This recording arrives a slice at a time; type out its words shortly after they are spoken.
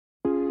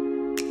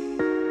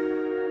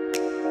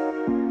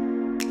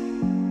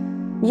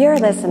You're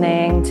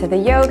listening to the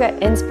Yoga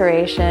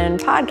Inspiration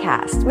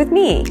Podcast with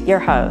me, your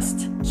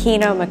host,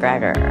 Kino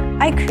McGregor.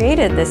 I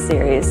created this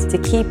series to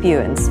keep you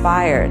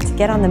inspired to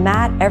get on the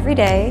mat every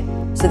day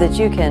so that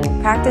you can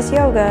practice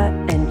yoga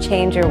and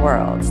change your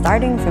world,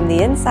 starting from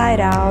the inside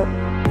out,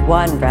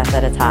 one breath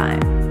at a time.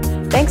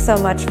 Thanks so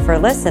much for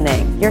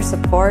listening. Your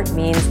support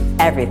means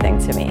everything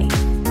to me.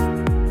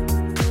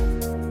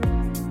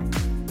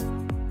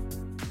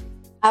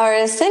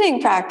 Our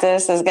sitting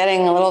practice is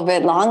getting a little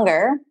bit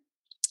longer.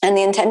 And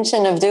the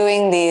intention of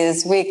doing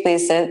these weekly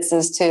sits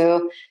is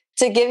to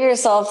give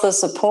yourself the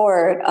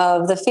support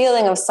of the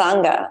feeling of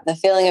Sangha, the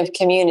feeling of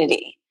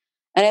community.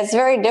 And it's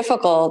very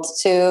difficult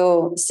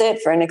to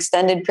sit for an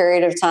extended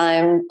period of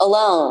time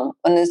alone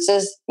when it's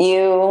just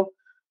you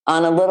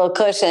on a little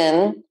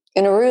cushion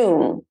in a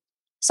room.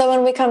 So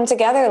when we come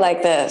together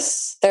like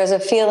this, there's a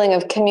feeling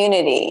of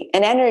community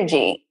and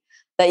energy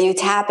that you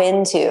tap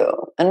into,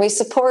 and we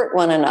support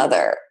one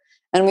another.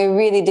 And we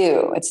really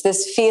do. It's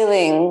this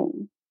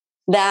feeling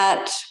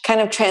that kind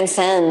of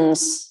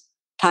transcends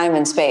time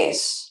and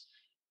space.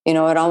 You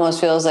know, it almost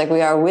feels like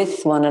we are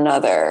with one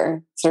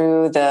another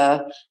through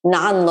the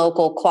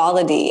non-local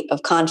quality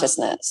of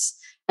consciousness.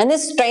 And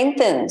this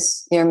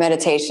strengthens your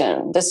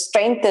meditation. This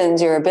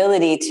strengthens your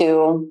ability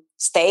to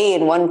stay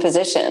in one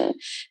position.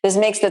 This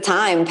makes the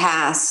time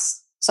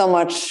pass so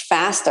much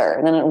faster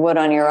than it would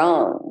on your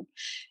own.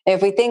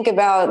 If we think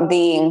about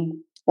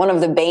one of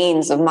the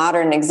banes of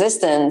modern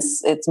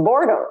existence, it's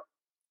boredom.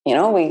 You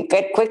know, we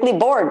get quickly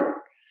bored.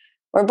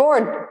 We're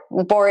bored.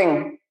 It's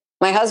boring.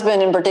 My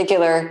husband in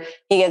particular,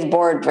 he gets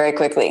bored very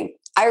quickly.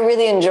 I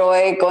really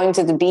enjoy going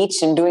to the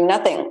beach and doing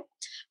nothing.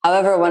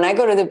 However, when I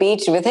go to the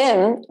beach with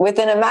him,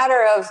 within a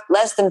matter of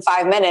less than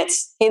 5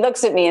 minutes, he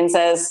looks at me and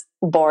says,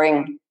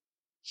 boring.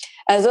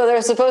 As though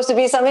there's supposed to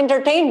be some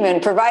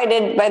entertainment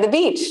provided by the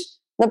beach.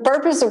 The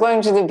purpose of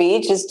going to the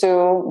beach is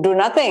to do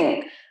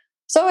nothing.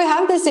 So we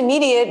have this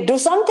immediate do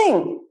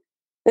something.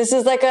 This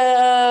is like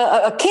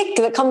a kick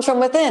that comes from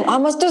within. I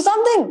must do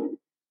something.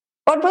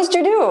 What must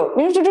you do?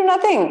 You have to do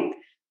nothing.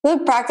 The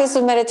practice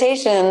of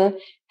meditation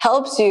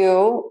helps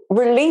you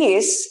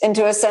release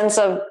into a sense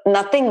of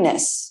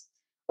nothingness.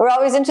 We're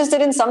always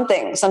interested in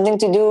something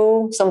to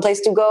do,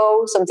 someplace to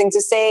go, something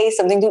to say,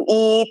 something to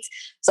eat,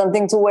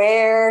 something to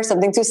wear,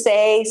 something to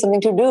say,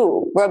 something to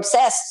do. We're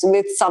obsessed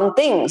with some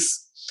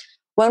things.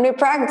 When we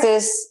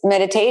practice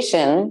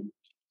meditation,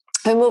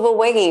 we move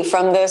away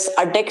from this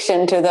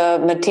addiction to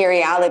the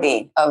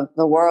materiality of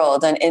the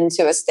world and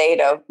into a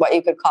state of what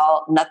you could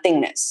call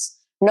nothingness,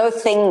 no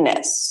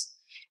thingness.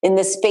 In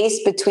the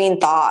space between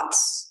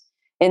thoughts,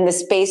 in the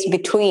space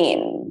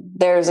between,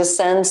 there's a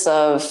sense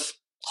of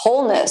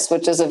wholeness,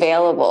 which is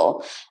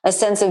available, a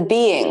sense of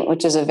being,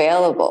 which is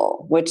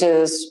available, which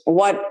is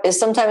what is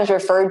sometimes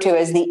referred to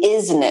as the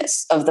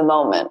isness of the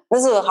moment.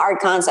 This is a hard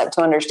concept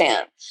to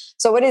understand.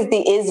 So what is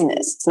the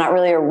isness? It's not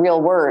really a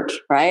real word,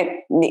 right?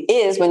 The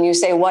is, when you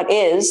say what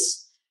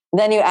is,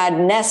 then you add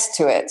ness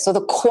to it. So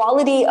the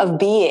quality of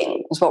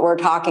being is what we're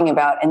talking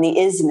about, and the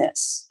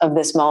isness of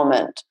this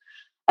moment.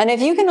 And if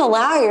you can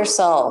allow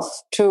yourself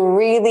to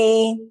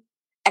really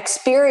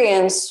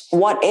experience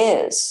what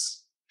is,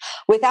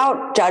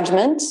 without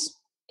judgment,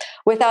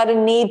 without a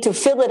need to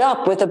fill it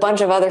up with a bunch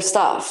of other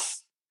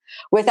stuff,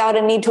 without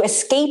a need to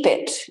escape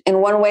it in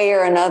one way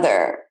or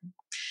another,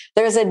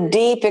 there's a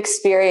deep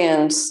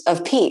experience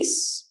of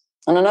peace.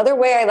 And another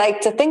way I like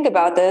to think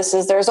about this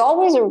is there's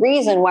always a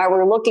reason why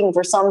we're looking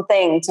for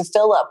something to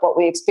fill up what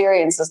we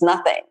experience as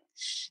nothing.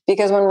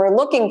 Because when we're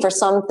looking for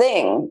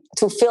something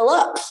to fill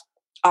up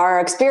our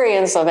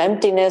experience of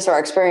emptiness or our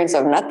experience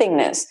of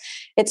nothingness,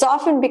 it's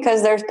often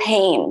because there's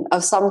pain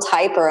of some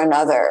type or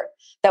another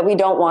that we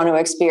don't want to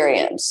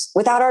experience.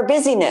 Without our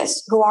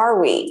busyness, who are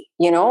we?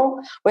 You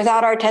know,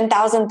 without our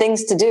 10,000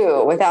 things to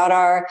do, without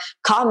our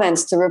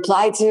comments to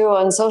reply to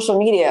on social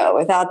media,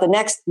 without the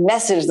next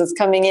message that's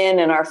coming in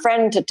and our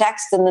friend to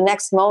text in the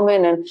next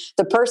moment and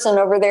the person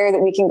over there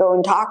that we can go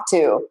and talk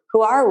to,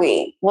 who are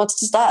we? Well, it's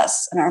just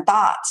us and our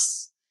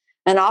thoughts.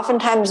 And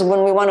oftentimes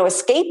when we want to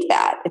escape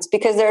that, it's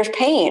because there's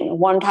pain,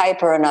 one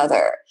type or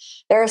another.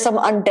 There are some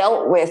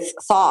undealt with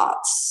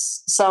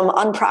thoughts, some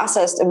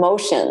unprocessed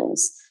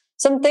emotions,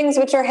 some things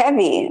which are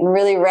heavy and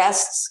really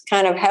rest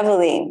kind of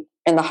heavily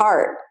in the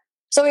heart.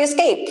 So we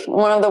escape.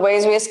 One of the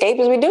ways we escape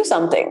is we do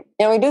something.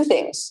 You know, we do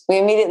things. We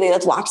immediately,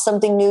 let's watch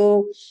something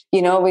new.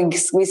 You know,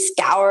 we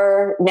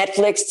scour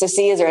Netflix to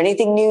see, is there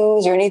anything new?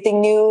 Is there anything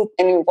new?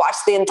 And we watch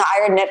the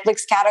entire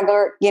Netflix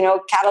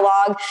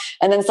catalog.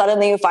 And then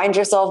suddenly you find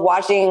yourself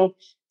watching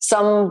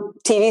some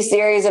TV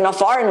series in a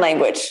foreign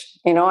language.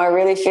 You know, I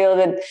really feel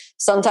that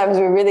sometimes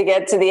we really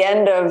get to the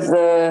end of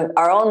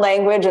our own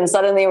language and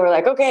suddenly we're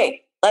like,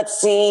 okay, let's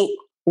see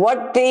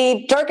what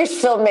the Turkish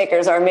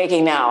filmmakers are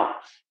making now.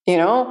 You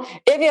know,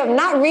 if you have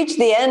not reached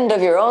the end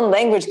of your own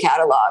language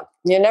catalog,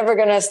 you're never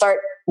going to start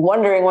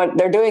wondering what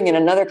they're doing in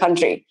another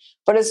country.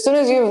 But as soon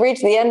as you've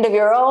reached the end of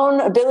your own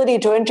ability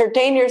to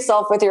entertain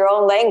yourself with your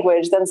own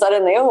language, then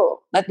suddenly,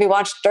 oh, let me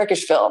watch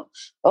Turkish film.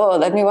 Oh,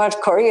 let me watch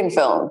Korean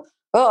film.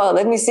 Oh,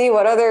 let me see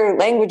what other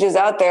languages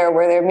out there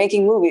where they're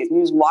making movies.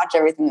 We just watch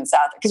everything that's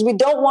out there because we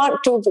don't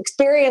want to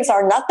experience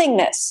our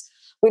nothingness.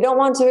 We don't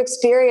want to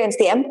experience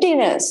the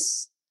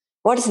emptiness.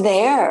 What's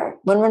there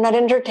when we're not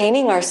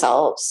entertaining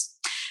ourselves?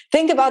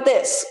 Think about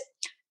this.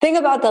 Think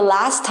about the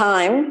last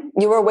time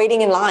you were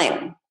waiting in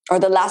line or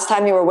the last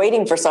time you were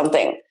waiting for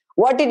something.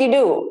 What did you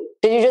do?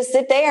 Did you just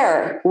sit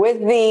there with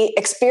the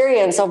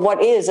experience of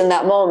what is in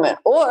that moment?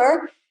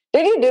 Or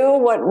did you do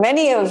what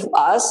many of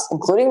us,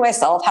 including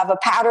myself, have a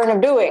pattern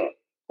of doing?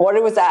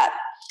 What was that?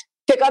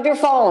 Pick up your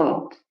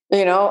phone.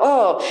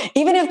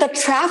 Even if the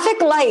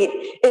traffic light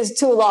is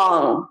too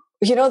long,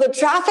 the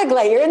traffic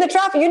light, you're in the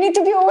traffic, you need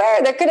to be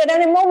aware there could at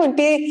any moment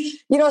be,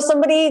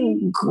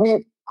 somebody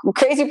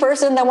crazy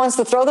person that wants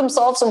to throw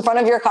themselves in front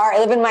of your car. I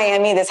live in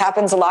Miami. This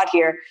happens a lot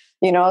here.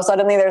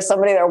 Suddenly there's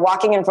somebody that are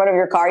walking in front of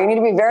your car. You need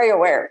to be very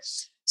aware.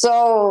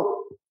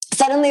 So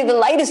suddenly the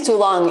light is too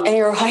long and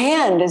your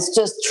hand is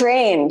just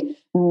trained.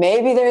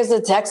 Maybe there's a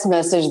text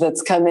message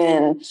that's come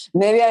in.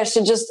 Maybe I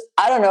should just,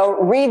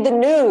 read the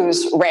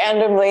news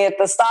randomly at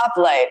the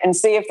stoplight and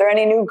see if there are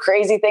any new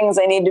crazy things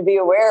I need to be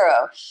aware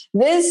of.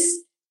 This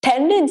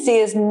tendency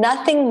is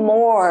nothing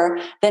more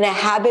than a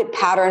habit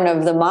pattern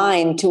of the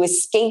mind to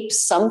escape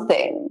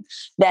something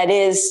that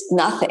is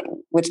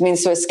nothing, which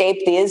means to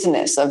escape the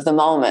isness of the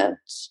moment.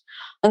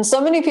 And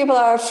so many people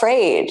are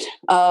afraid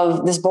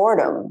of this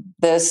boredom,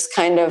 this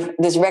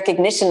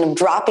recognition of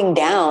dropping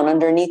down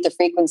underneath the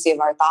frequency of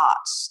our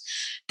thoughts.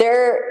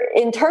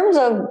 In terms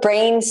of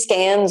brain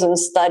scans and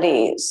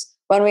studies,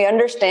 when we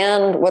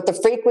understand what the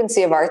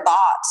frequency of our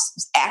thoughts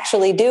is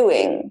actually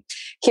doing,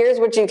 here's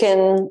what you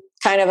can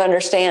kind of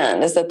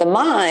understand is that the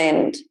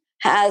mind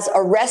has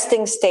a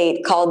resting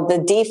state called the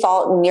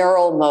default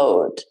neural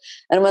mode.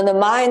 And when the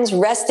mind's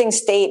resting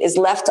state is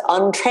left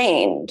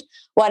untrained,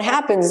 what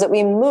happens is that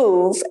we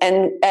move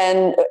and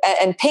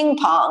ping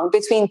pong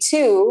between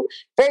two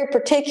very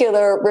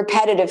particular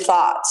repetitive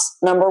thoughts.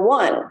 Number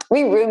one,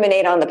 we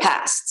ruminate on the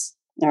past.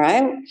 All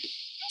right.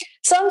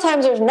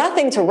 Sometimes there's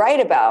nothing to write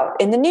about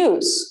in the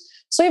news.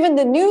 So even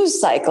the news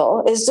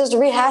cycle is just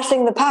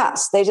rehashing the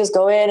past. They just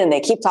go in and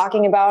they keep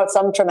talking about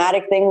some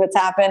traumatic thing that's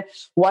happened.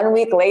 1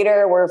 week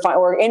later,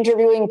 we're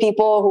interviewing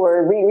people who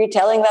are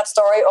retelling that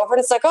story over. And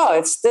it's like,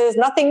 there's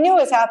nothing new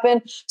has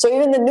happened. So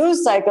even the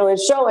news cycle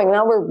is showing.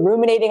 Now we're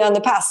ruminating on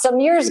the past. Some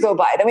years go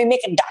by. Then we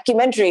make a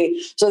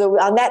documentary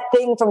on that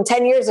thing from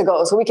 10 years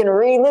ago so we can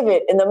relive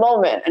it in the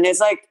moment. And it's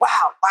like,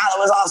 wow, that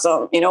was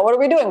awesome. What are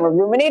we doing? We're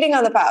ruminating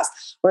on the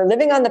past. We're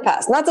living on the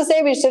past. Not to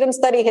say we shouldn't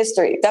study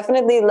history.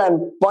 Definitely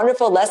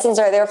wonderful lessons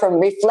are there from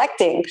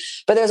reflecting,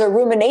 but there's a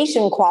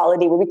rumination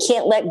quality where we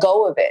can't let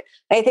go of it.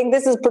 I think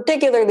this is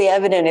particularly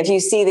evident if you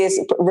see these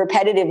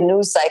repetitive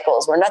news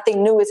cycles where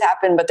nothing new has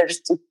happened, but they're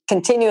just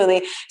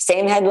continually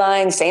same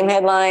headlines,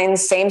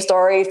 same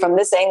story from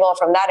this angle,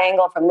 from that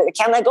angle, they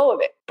can't let go of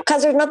it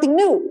because there's nothing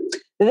new.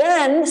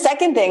 Then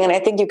second thing, and I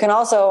think you can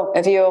also,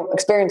 if you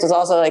experience is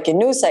also like a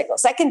news cycle,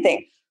 second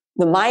thing,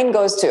 the mind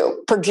goes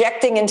to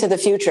projecting into the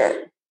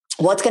future.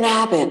 What's going to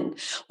happen?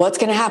 What's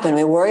going to happen?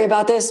 We worry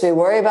about this. We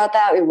worry about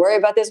that. We worry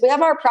about this. We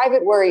have our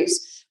private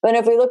worries. But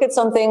if we look at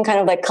something kind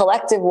of like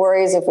collective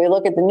worries, if we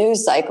look at the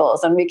news cycles,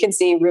 then we can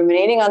see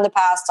ruminating on the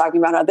past, talking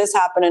about how this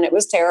happened and it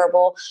was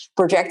terrible,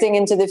 projecting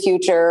into the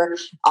future.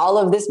 All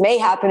of this may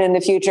happen in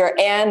the future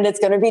and it's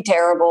going to be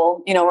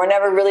terrible. We're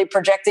never really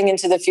projecting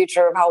into the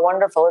future of how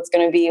wonderful it's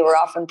going to be. We're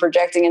often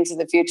projecting into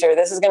the future.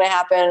 This is going to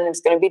happen.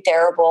 It's going to be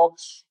terrible.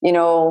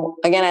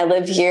 Again, I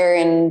live here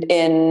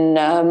in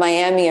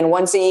Miami, and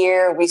once a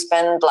year we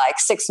spend like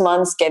 6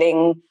 months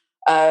getting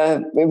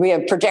we are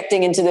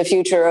projecting into the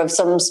future of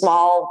some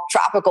small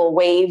tropical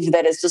wave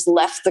that has just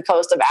left the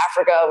coast of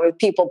Africa with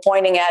people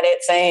pointing at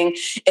it saying,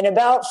 in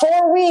about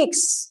 4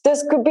 weeks,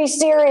 this could be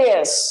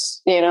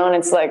serious, and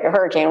it's like a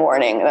hurricane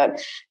warning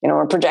that,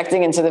 we're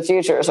projecting into the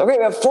future. So we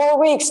have 4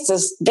 weeks to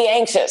be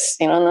anxious,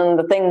 and then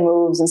the thing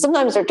moves, and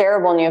sometimes they're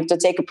terrible and you have to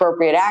take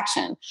appropriate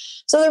action.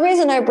 So the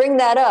reason I bring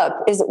that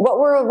up is what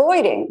we're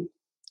avoiding.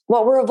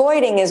 What we're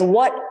avoiding is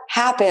what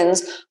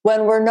happens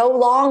when we're no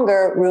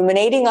longer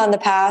ruminating on the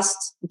past,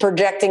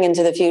 projecting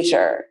into the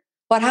future.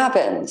 What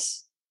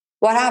happens?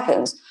 What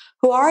happens?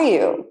 Who are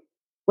you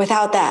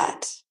without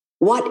that?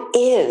 What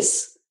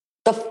is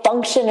the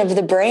function of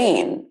the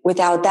brain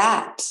without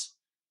that?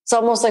 It's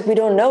almost like we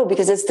don't know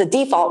because it's the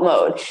default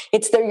mode.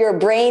 It's your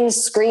brain's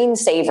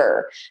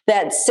screensaver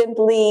that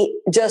simply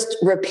just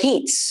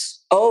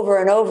repeats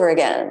over and over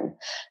again.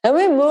 And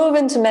we move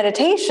into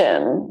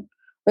meditation.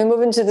 We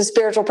move into the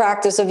spiritual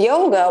practice of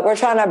yoga. We're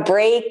trying to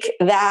break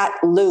that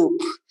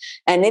loop.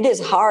 And it is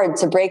hard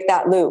to break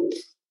that loop.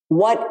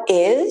 What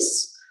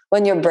is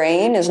when your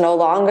brain is no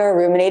longer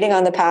ruminating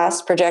on the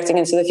past, projecting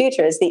into the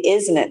future? It's the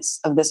isness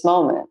of this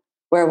moment,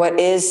 where what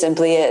is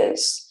simply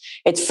is.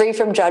 It's free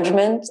from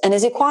judgment and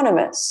is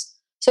equanimous.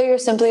 So you're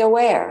simply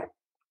aware.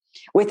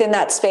 Within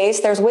that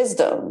space, there's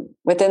wisdom.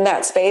 Within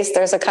that space,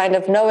 there's a kind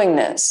of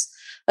knowingness,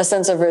 a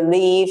sense of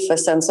relief, a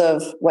sense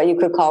of what you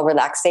could call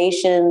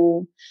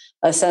relaxation,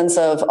 a sense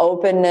of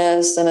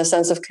openness, and a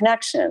sense of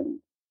connection.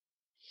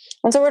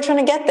 And so we're trying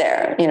to get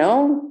there,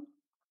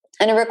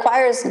 And it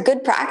requires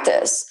good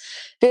practice,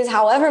 because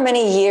however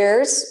many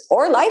years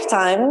or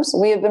lifetimes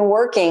we have been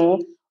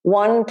working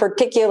one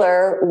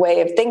particular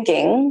way of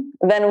thinking,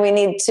 then we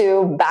need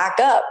to back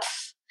up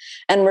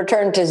and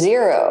return to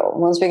zero.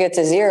 Once we get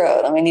to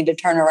zero, then we need to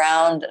turn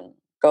around and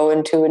go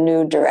into a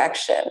new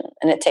direction.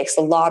 And it takes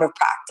a lot of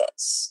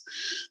practice.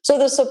 So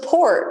the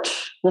support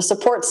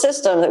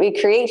system that we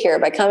create here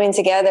by coming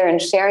together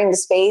and sharing the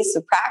space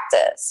of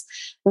practice,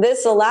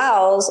 this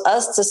allows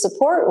us to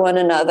support one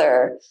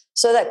another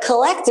so that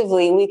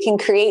collectively we can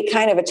create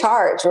kind of a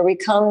charge where we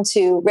come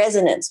to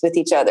resonance with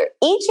each other.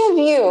 Each of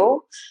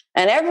you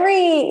and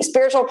every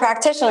spiritual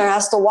practitioner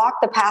has to walk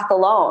the path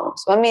alone.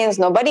 So it means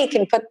nobody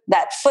can put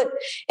that foot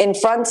in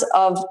front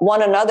of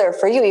one another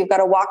for you. You've got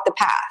to walk the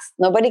path.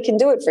 Nobody can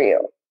do it for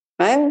you,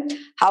 right?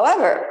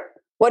 However,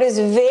 what is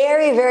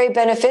very, very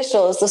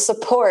beneficial is the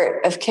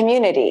support of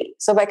community.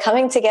 So by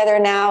coming together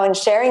now and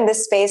sharing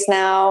this space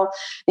now,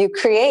 you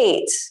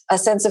create a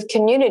sense of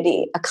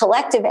community, a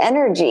collective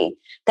energy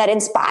that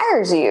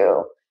inspires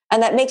you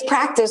and that makes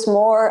practice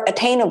more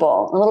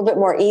attainable, a little bit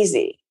more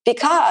easy.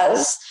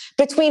 Because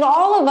between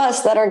all of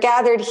us that are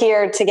gathered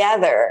here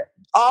together,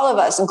 all of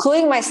us,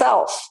 including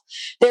myself,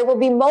 there will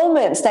be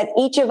moments that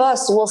each of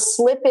us will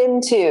slip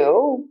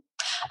into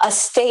a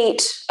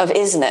state of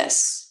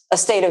isness, a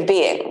state of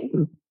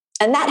being.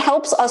 And that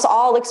helps us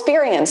all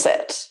experience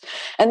it.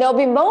 And there'll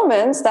be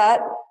moments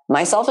that,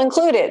 myself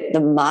included, the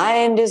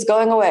mind is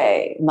going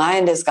away,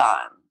 mind is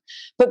gone.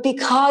 But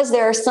because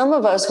there are some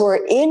of us who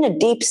are in a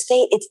deep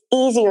state, it's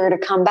easier to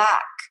come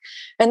back.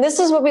 And this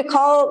is what we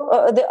call,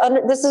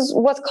 this is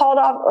what's called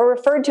or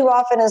referred to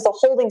often as the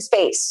holding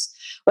space.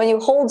 When you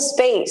hold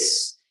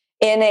space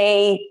in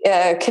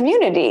a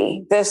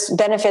community, this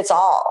benefits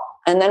all.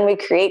 And then we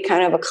create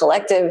kind of a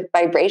collective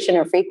vibration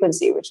or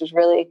frequency, which is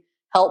really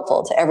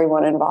helpful to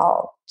everyone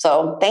involved.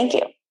 So thank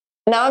you.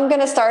 Now I'm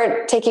going to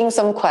start taking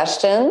some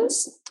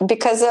questions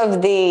because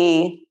of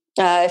the,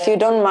 if you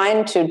don't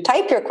mind to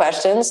type your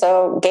questions.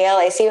 So Gail,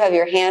 I see you have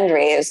your hand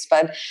raised,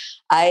 but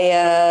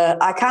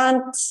I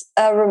can't,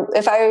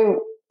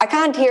 I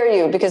can't hear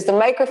you because the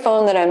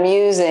microphone that I'm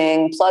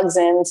using plugs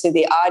into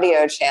the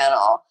audio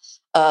channel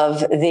of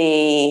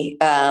the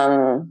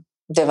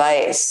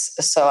device.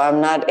 So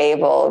I'm not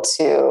able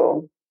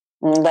to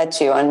let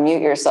you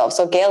unmute yourself.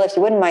 So Gail, if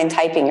you wouldn't mind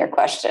typing your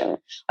question.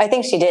 I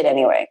think she did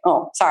anyway.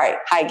 Oh, sorry.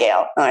 Hi,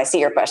 Gail. Oh, I see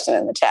your question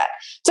in the chat.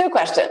 2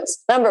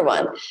 questions. Number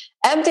 1,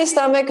 empty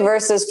stomach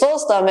versus full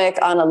stomach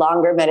on a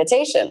longer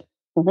meditation.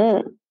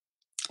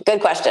 Good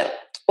question.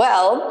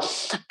 Well,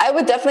 I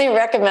would definitely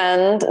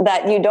recommend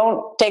that you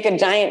don't take a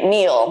giant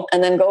meal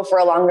and then go for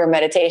a longer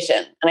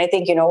meditation. And I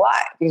think you know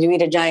why. Because you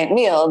eat a giant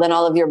meal, then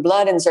all of your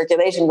blood and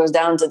circulation goes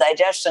down to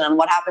digestion. And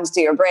what happens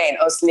to your brain?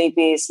 Oh,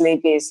 sleepy,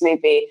 sleepy,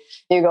 sleepy.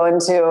 You go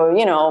into,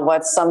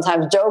 what's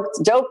sometimes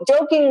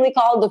jokingly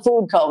called the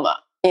food coma.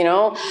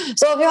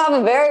 So if you have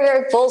a very,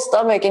 very full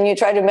stomach and you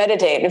try to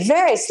meditate,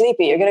 very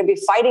sleepy, you're going to be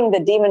fighting the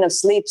demon of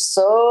sleep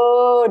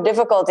so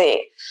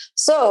difficulty.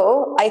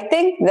 So I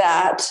think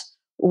that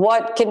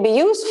what can be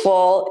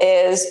useful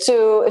is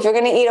to, if you're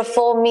going to eat a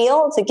full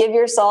meal, to give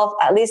yourself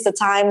at least the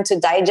time to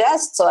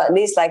digest. So at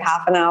least like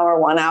half an hour,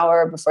 1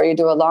 hour before you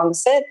do a long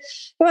sit.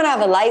 You want to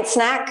have a light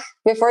snack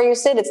before you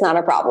sit. It's not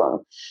a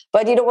problem.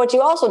 But what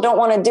you also don't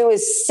want to do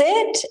is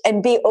sit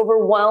and be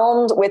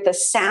overwhelmed with the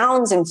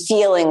sounds and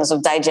feelings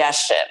of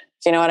digestion.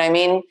 Do you know what I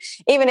mean?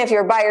 Even if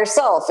you're by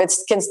yourself, it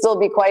can still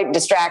be quite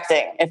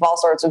distracting. If all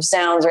sorts of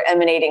sounds are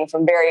emanating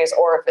from various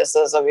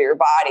orifices of your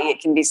body,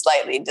 it can be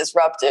slightly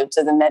disruptive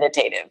to the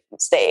meditative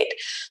state.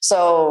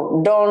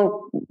 So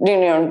don't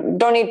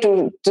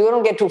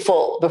get too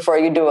full before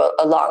you do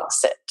a long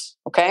sit.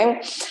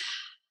 Okay.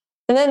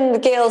 And then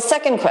Gail's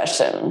second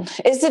question,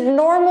 is it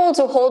normal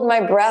to hold my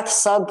breath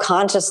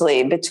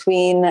subconsciously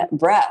between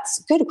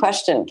breaths? Good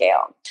question,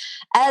 Gail.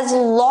 As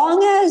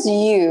long as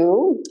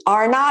you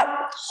are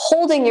not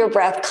holding your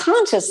breath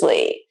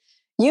consciously,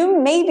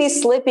 you may be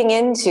slipping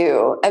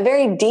into a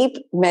very deep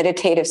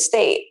meditative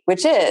state,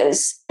 which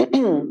is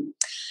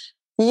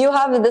you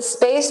have the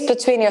space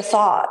between your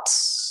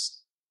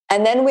thoughts,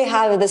 and then we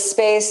have the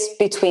space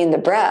between the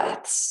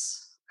breaths.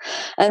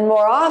 And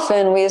more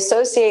often, we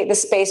associate the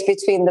space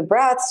between the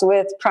breaths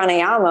with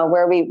pranayama,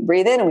 where we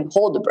breathe in and we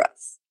hold the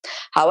breath.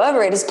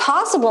 However, it is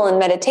possible in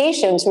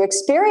meditation to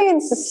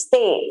experience the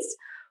states,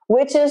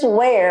 which is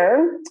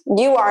where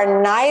you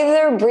are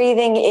neither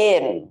breathing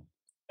in,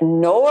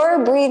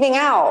 nor breathing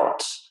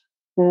out,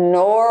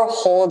 nor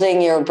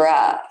holding your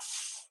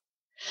breath.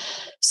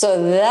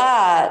 So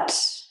that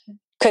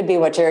could be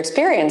what you're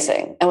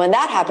experiencing. And when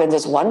that happens,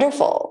 it's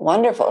wonderful,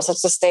 wonderful.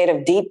 Such a state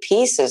of deep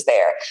peace is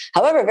there.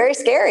 However, very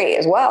scary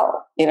as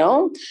well.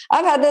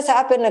 I've had this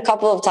happen a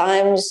couple of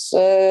times,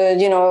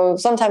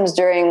 sometimes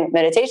during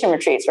meditation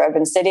retreats where I've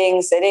been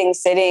sitting.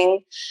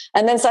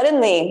 And then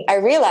suddenly I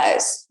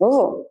realize,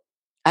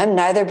 I'm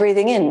neither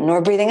breathing in nor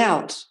breathing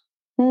out.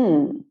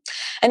 And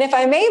if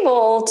I'm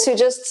able to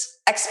just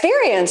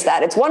experience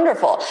that, it's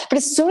wonderful. But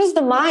as soon as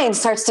the mind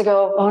starts to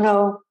go, oh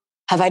no,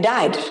 have I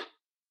died?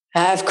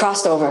 I've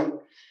crossed over.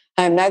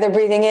 I'm neither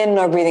breathing in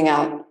nor breathing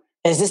out.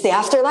 Is this the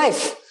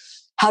afterlife?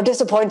 How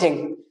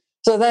disappointing.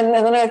 And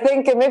then I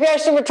think maybe I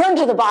should return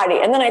to the body.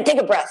 And then I take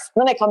a breath.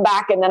 And then I come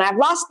back. And then I've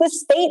lost this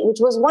state, which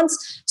was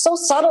once so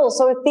subtle,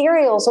 so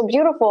ethereal, so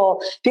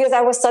beautiful, because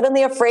I was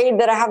suddenly afraid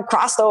that I have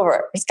crossed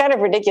over. It's kind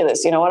of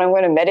ridiculous. When I'm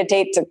going to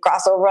meditate to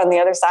cross over on the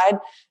other side,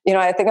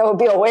 I think I would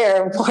be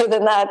aware more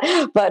than that.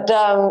 But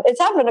it's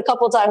happened a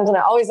couple of times, and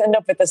I always end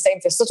up with the same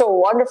thing. Such a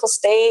wonderful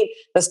state,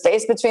 the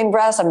space between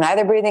breaths. I'm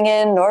neither breathing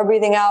in nor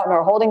breathing out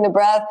nor holding the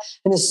breath.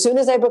 And as soon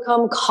as I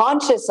become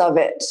conscious of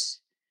it,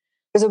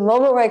 there's a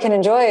moment where I can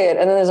enjoy it.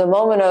 And then there's a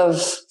moment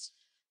of,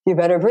 you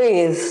better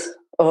breathe,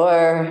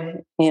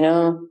 or,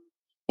 you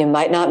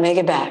might not make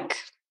it back.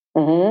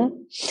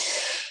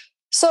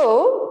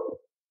 So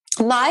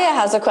Maya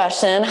has a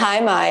question. Hi,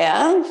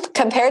 Maya.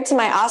 Compared to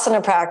my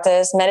asana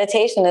practice,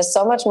 meditation is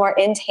so much more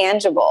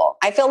intangible.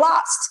 I feel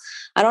lost.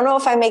 I don't know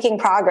if I'm making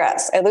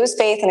progress. I lose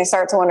faith and I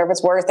start to wonder if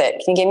it's worth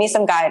it. Can you give me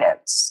some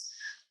guidance?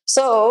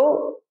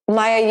 So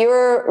Maya,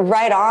 you're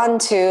right on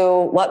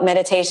to what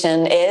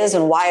meditation is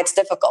and why it's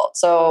difficult.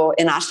 So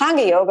in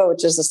Ashtanga yoga,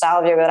 which is the style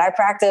of yoga that I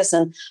practice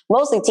and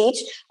mostly teach,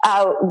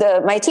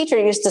 my teacher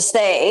used to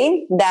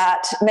say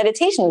that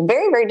meditation is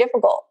very, very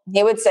difficult.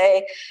 He would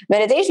say,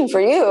 meditation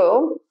for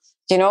you,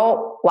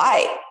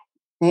 why?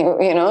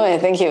 I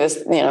think he was,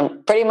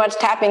 pretty much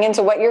tapping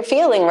into what you're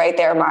feeling right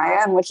there, Maya.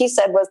 And what he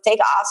said was take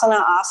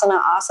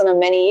asana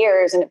many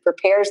years, and it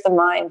prepares the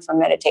mind for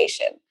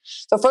meditation.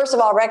 So first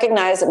of all,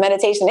 recognize that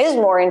meditation is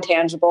more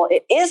intangible.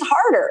 It is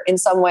harder in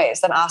some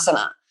ways than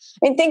asana.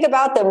 Think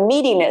about the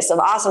meatiness of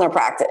asana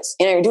practice.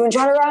 You're doing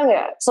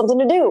chaturanga, something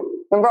to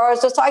do. Remember, I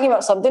was just talking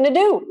about something to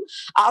do.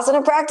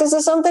 Asana practice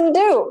is something to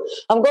do.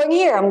 I'm going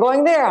here, I'm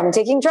going there. I'm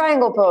taking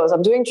triangle pose.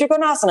 I'm doing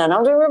trikonasana. Now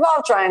I'm doing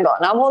revolve triangle.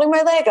 Now I'm holding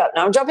my leg up.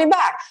 Now I'm jumping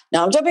back.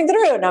 Now I'm jumping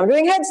through. Now I'm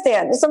doing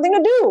headstand. There's something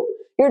to do.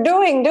 You're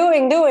doing.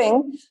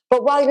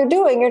 But while you're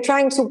doing, you're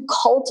trying to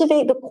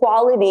cultivate the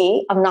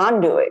quality of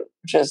non-doing,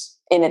 which is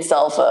in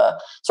itself a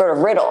sort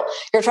of riddle.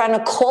 You're trying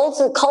to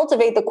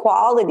cultivate the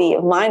quality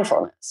of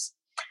mindfulness.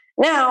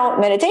 Now,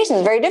 meditation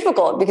is very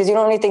difficult because you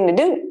don't have anything to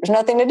do. There's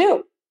nothing to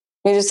do.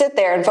 You just sit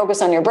there and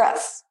focus on your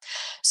breath.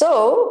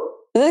 So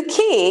the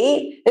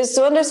key is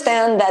to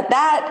understand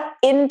that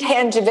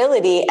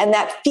intangibility and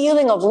that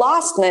feeling of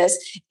lostness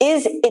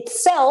is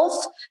itself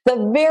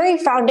the very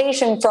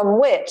foundation from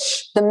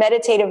which the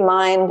meditative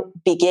mind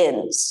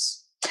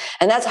begins.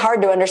 And that's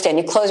hard to understand.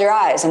 You close your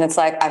eyes and it's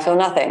like, I feel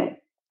nothing.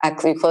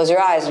 You close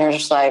your eyes and you're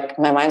just like,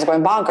 my mind's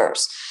going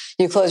bonkers.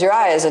 You close your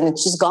eyes and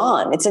it's just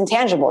gone. It's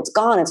intangible. It's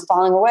gone. It's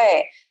falling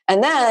away.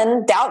 And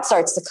then doubt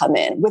starts to come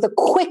in with a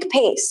quick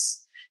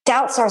pace.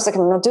 Doubt starts to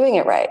come. I'm not doing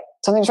it right.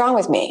 Something's wrong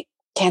with me.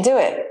 Can't do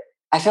it.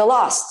 I feel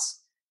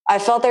lost. I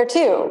felt there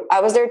too.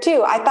 I was there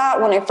too. I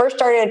thought when I first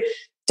started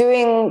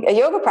doing a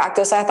yoga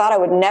practice, I thought I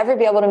would never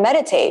be able to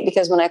meditate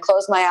because when I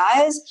closed my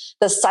eyes,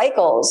 the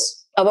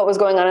cycles of what was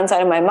going on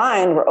inside of my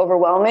mind were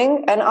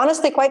overwhelming and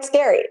honestly quite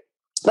scary.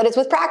 But it's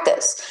with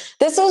practice.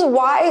 This is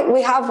why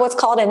we have what's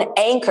called an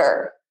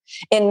anchor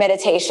in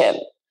meditation.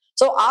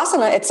 So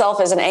asana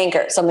itself is an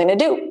anchor, something to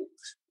do,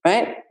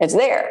 right? It's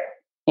there,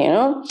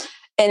 And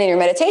in your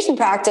meditation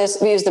practice,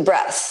 we use the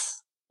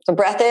breath. So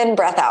breath in,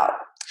 breath out.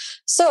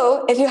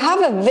 So if you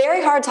have a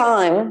very hard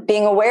time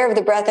being aware of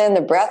the breath in,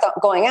 the breath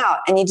going out,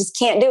 and you just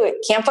can't do it,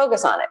 can't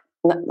focus on it,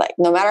 like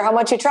no matter how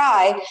much you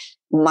try,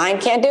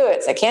 mind can't do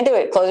it. So I can't do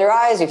it. Close your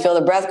eyes, you feel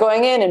the breath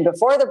going in, and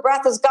before the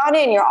breath has gone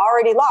in, you're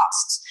already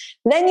lost.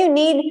 Then you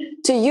need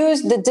to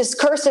use the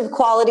discursive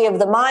quality of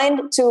the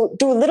mind to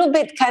do a little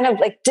bit kind of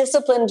like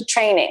disciplined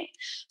training.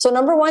 So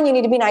number one, you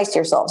need to be nice to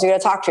yourself. So you got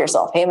to talk to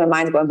yourself. Hey, my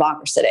mind's going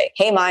bonkers today.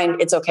 Hey, mind,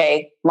 it's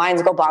okay.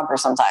 Minds go bonkers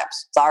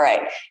sometimes. It's all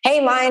right.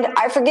 Hey, mind,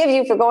 I forgive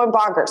you for going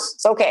bonkers.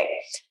 It's okay.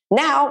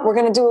 Now we're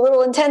going to do a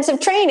little intensive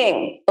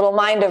training, little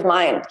mind of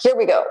mind. Here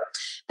we go.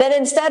 Then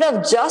instead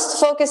of just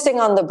focusing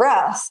on the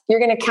breath, you're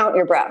going to count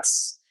your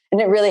breaths,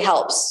 and it really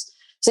helps.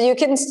 So you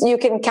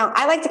can count.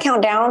 I like to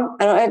count down.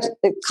 I don't know,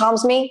 it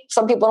calms me.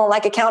 Some people don't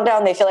like a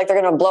countdown. They feel like they're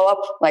going to blow up,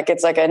 like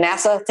it's like a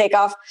NASA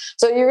takeoff.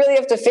 So you really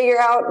have to figure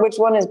out which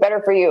one is better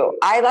for you.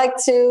 I like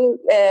to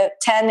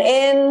 10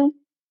 in,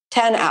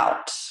 10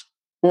 out,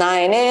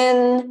 9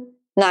 in,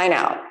 9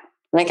 out.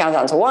 And I count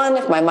down to 1.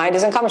 If my mind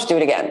doesn't come, I just do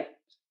it again.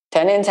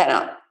 10 in, 10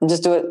 out. And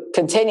just do it.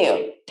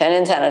 Continue. 10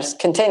 in, 10 out. Just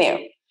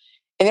continue.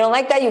 If you don't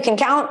like that, you can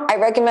count. I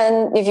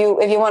recommend if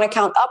you want to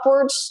count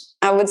upwards,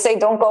 I would say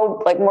don't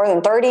go like more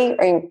than 30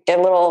 or you get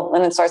a little,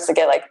 and it starts to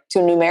get like too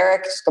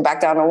numeric. Just go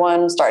back down to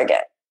 1, start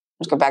again.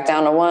 Just go back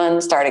down to 1,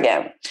 start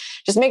again.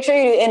 Just make sure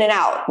you do in and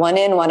out. 1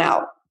 in, 1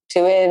 out.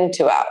 2 in,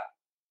 2 out.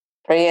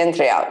 3 in,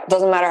 3 out. It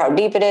doesn't matter how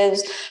deep it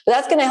is, but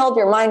that's going to help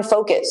your mind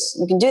focus.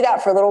 You can do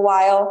that for a little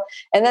while.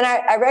 And then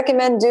I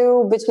recommend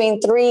do between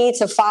 3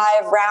 to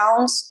 5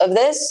 rounds of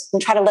this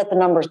and try to let the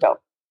numbers go.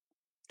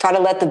 Try to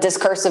let the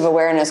discursive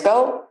awareness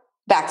go.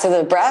 Back to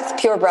the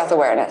breath, pure breath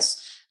awareness.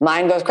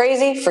 Mind goes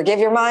crazy. Forgive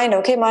your mind.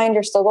 Okay, mind,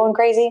 you're still going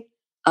crazy.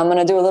 I'm going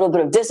to do a little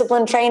bit of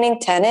discipline training.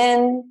 10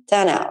 in,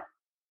 10 out.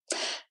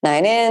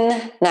 9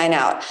 in, 9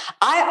 out.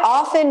 I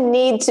often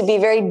need to be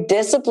very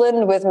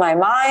disciplined with my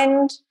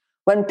mind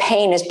when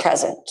pain is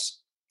present.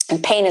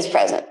 And pain is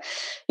present.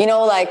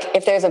 Like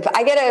if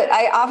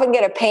I often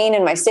get a pain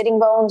in my sitting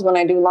bones when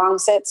I do long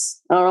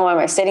sits. I don't know why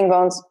my sitting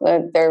bones,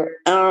 I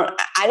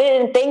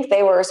didn't think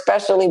they were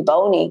especially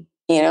bony,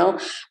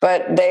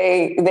 but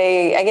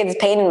I get this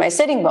pain in my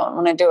sitting bone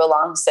when I do a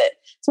long sit.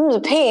 Sometimes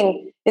the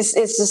pain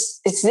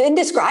it's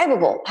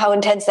indescribable how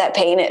intense that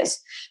pain is.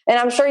 And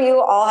I'm sure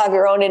you all have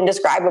your own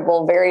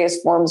indescribable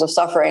various forms of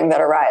suffering that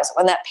arise.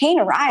 When that pain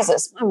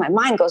arises, my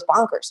mind goes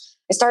bonkers.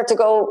 I start to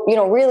go,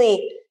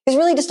 it's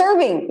really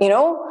disturbing.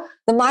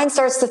 The mind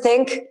starts to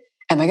think,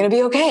 am I going to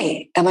be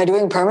okay? Am I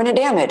doing permanent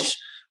damage?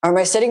 Are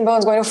my sitting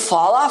bones going to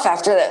fall off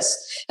after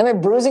this? Am I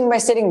bruising my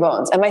sitting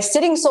bones? Am I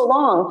sitting so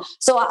long?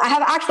 So I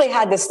have actually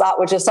had this thought,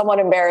 which is somewhat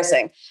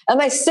embarrassing. Am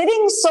I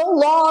sitting so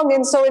long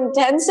and so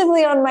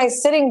intensively on my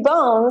sitting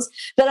bones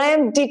that I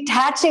am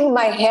detaching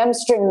my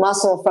hamstring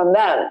muscle from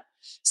them?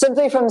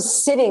 Simply from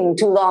sitting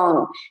too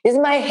long? Is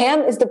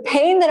the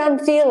pain that I'm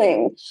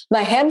feeling,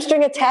 my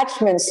hamstring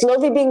attachment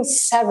slowly being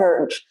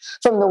severed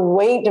from the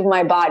weight of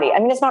my body? I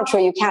mean, it's not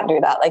true. You can't do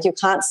that. Like, you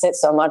can't sit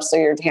so much so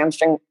your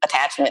hamstring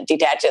attachment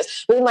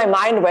detaches. But my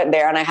mind went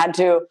there and I had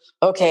to,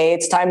 okay,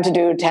 it's time to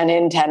do 10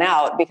 in, 10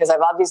 out, because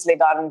I've obviously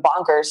gotten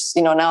bonkers.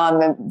 Now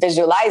I'm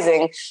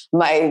visualizing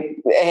my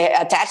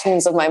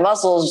attachments of my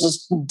muscles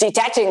just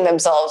detaching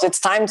themselves. It's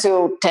time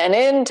to 10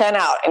 in, 10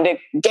 out, and to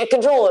get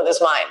control of this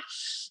mind.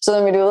 So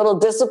then we do a little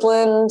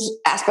disciplined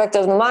aspect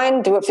of the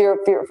mind, do it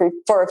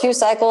for a few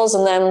cycles,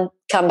 and then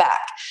come back.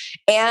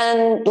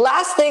 And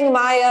last thing,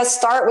 Maya,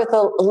 start with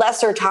a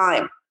lesser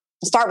time.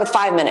 Start with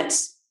 5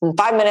 minutes. In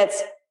 5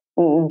 minutes,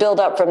 build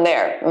up from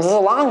there. This is a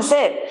long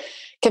sit. It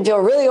can feel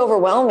really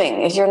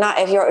overwhelming if you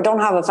don't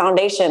have a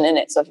foundation in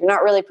it. So if you're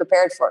not really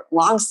prepared for it,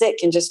 long sit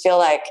can just feel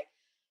like,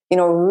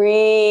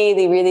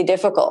 really, really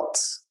difficult.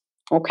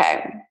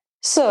 Okay.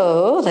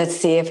 So let's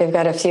see if we've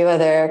got a few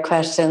other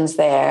questions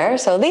there.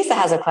 So Lisa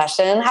has a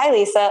question. Hi,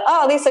 Lisa.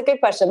 Oh, Lisa, good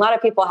question. A lot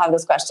of people have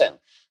this question.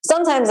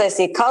 Sometimes I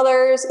see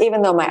colors,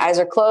 even though my eyes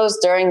are closed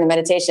during the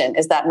meditation.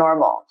 Is that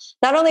normal?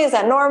 Not only is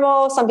that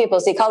normal, some people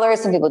see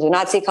colors, some people do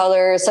not see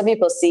colors. Some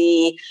people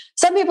see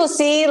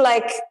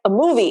like a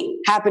movie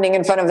happening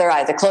in front of their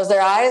eyes. They close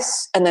their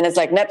eyes and then it's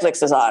like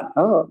Netflix is on.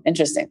 Oh,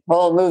 interesting.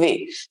 Whole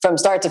movie from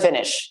start to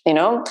finish.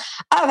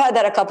 I've had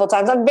that a couple of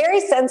times. I'm very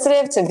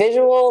sensitive to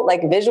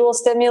visual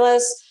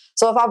stimulus.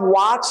 So if I've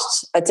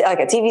watched a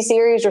TV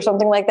series or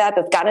something like that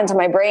that's got into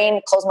my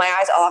brain, close my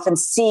eyes, I'll often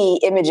see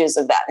images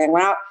of that. And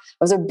when I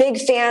was a big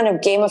fan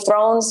of Game of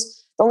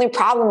Thrones, the only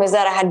problem is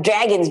that I had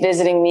dragons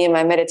visiting me in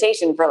my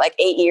meditation for like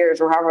 8 years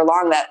or however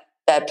long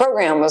that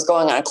program was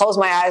going on. I'd close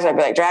my eyes, I'd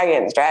be like,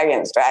 dragons,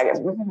 dragons, dragons.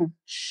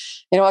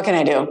 What can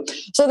I do?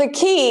 So the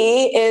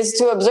key is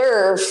to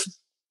observe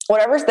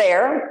whatever's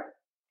there.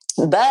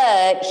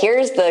 But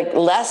here's the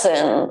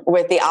lesson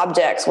with the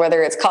objects,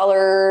 whether it's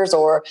colors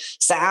or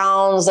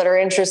sounds that are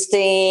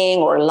interesting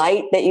or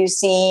light that you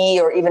see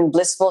or even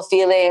blissful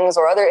feelings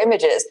or other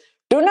images.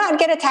 Do not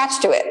get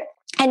attached to it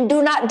and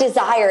do not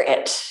desire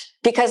it.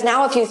 Because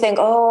now if you think,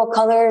 oh,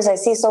 colors, I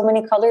see so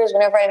many colors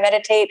whenever I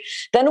meditate,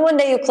 then one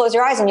day you close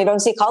your eyes and you don't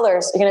see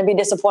colors. You're going to be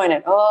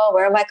disappointed. Oh,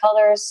 where are my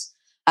colors?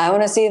 I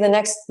want to see the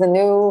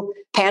new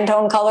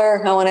Pantone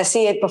color. I want to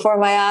see it before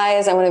my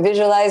eyes. I want to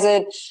visualize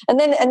it. And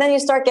then you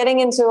start getting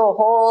into a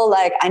whole,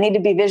 I need to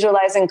be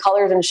visualizing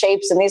colors and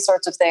shapes and these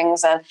sorts of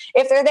things. And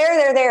if they're there,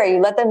 they're there.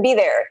 You let them be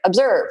there.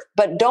 Observe,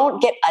 but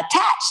don't get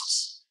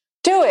attached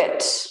to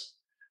it.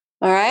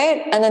 All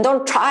right. And then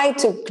don't try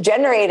to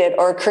generate it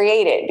or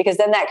create it, because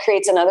then that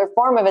creates another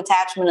form of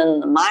attachment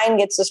and the mind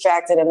gets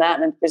distracted in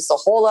that. And it's a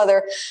whole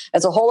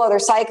other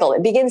cycle.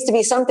 It begins to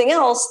be something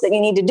else that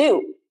you need to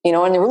do.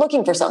 And you're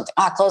looking for something.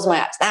 Close my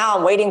eyes. Now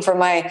I'm waiting for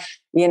my,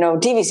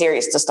 TV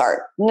series to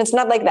start. And it's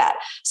not like that.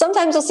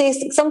 Sometimes you'll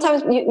see,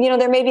 sometimes,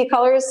 there may be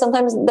colors.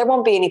 Sometimes there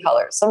won't be any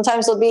colors.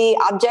 Sometimes there'll be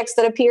objects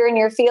that appear in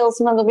your field.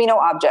 Sometimes there'll be no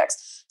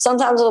objects.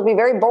 Sometimes it'll be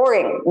very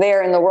boring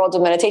there in the world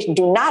of meditation.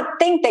 Do not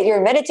think that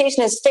your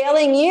meditation is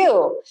failing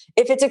you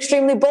if it's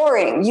extremely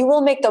boring. You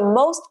will make the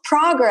most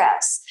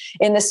progress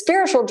in the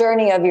spiritual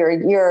journey of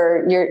your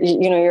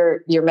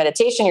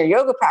meditation, your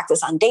yoga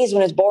practice on days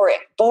when it's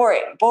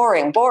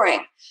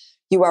boring.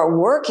 You are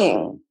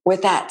working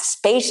with that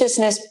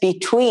spaciousness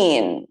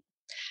between,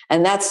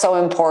 and that's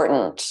so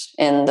important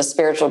in the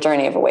spiritual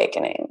journey of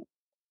awakening.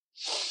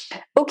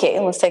 Okay,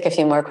 let's take a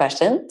few more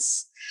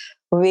questions.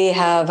 We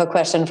have a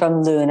question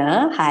from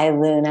Luna. Hi,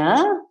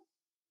 Luna.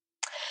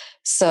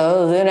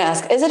 So Luna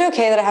asks, is it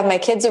okay that I have my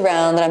kids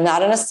around, that I'm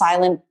not in a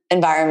silent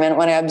environment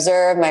when I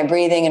observe my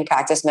breathing and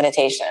practice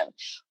meditation?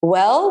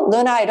 Well,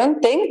 Luna, I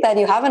don't think that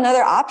you have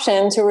another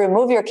option to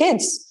remove your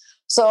kids.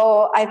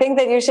 So I think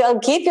that you shall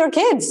keep your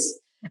kids.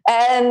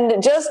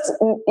 And just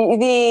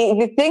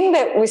the thing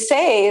that we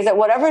say is that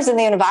whatever's in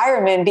the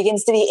environment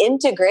begins to be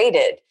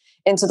integrated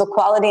into the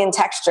quality and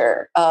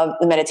texture of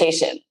the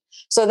meditation.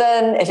 So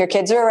then if your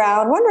kids are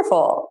around,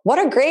 wonderful.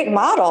 What a great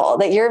model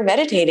that you're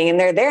meditating and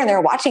they're there and they're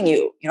watching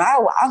you.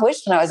 I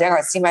wish when I was younger,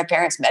 I'd see my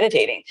parents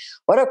meditating.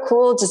 What a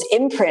cool just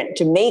imprint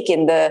to make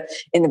in the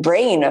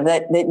brain of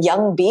that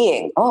young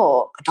being.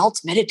 Oh,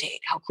 adults meditate.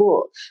 How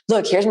cool.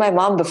 Look, here's my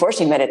mom before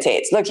she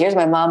meditates. Look, here's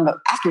my mom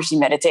after she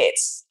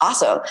meditates.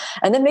 Awesome.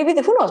 And then maybe,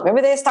 who knows, maybe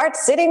they start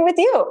sitting with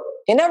you.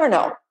 You never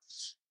know.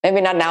 Maybe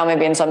not now,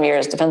 maybe in some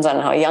years, depends on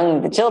how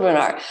young the children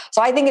are.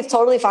 So I think it's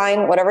totally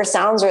fine, whatever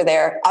sounds are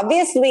there.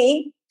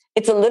 Obviously,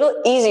 it's a little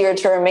easier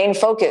to remain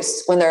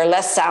focused when there are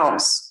less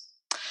sounds.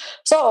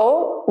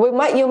 So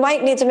you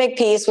might need to make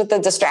peace with the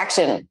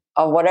distraction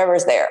of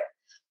whatever's there.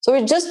 So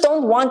we just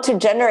don't want to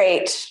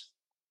generate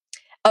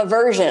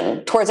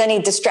aversion towards any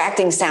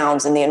distracting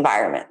sounds in the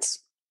environment.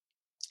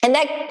 And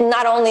that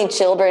not only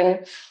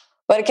children,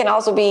 but it can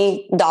also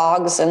be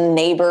dogs and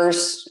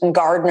neighbors and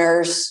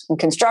gardeners and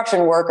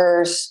construction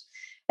workers,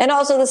 and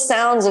also the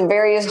sounds of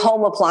various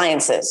home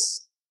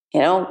appliances.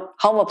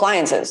 Home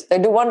appliances, they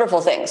do wonderful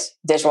things.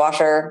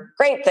 Dishwasher,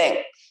 great thing.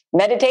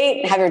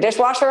 Meditate, have your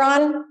dishwasher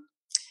on.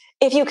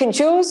 If you can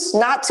choose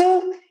not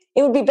to,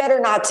 it would be better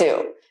not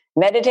to.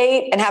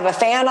 Meditate and have a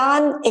fan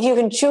on. If you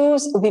can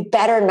choose, it would be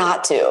better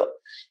not to.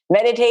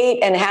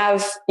 Meditate and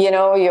have,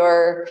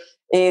 your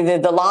either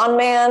the lawn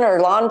man or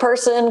lawn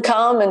person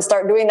come and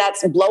start doing that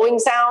blowing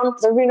sound.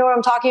 Does everybody know what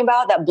I'm talking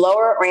about? That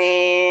blower.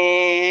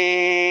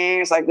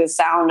 It's like the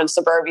sound of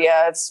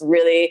suburbia. It's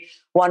really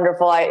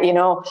wonderful.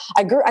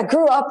 I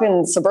grew up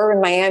in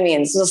suburban Miami,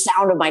 and it's the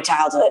sound of my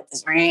childhood.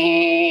 This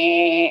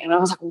ring, and I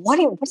was like,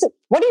 what's that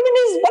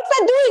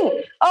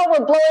doing? Oh,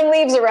 we're blowing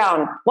leaves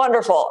around.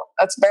 Wonderful.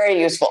 That's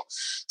very useful.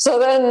 So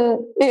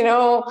then,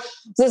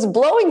 this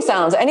blowing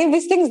sounds, any of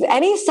these things,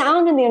 any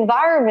sound in the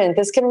environment,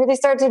 this can really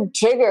start to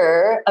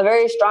trigger a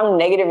very strong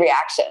negative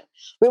reaction.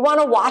 We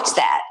want to watch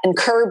that and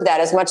curb that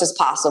as much as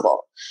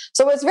possible.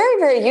 So what's very,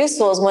 very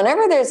useful is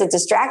whenever there's a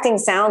distracting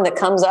sound that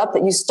comes up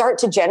that you start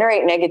to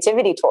generate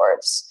negativity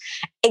towards,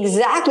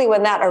 exactly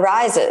when that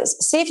arises,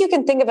 see if you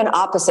can think of an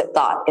opposite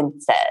thought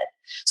instead.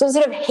 So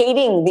instead of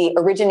hating the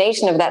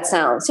origination of that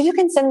sound, see if you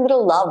can send a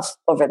little love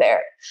over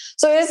there.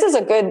 So this is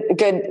a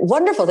good,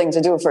 wonderful thing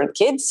to do for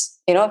kids.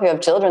 If you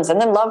have children,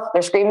 send them love.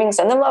 They're screaming,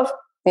 send them love.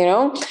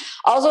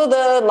 Also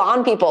the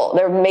lawn people,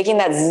 they're making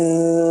that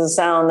zzz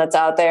sound that's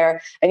out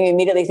there, and you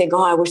immediately think,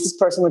 oh, I wish this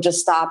person would just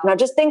stop. Now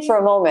just think for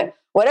a moment,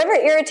 whatever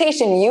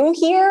irritation you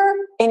hear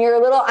in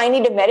your little, I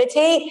need to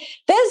meditate,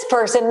 this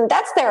person,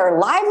 that's their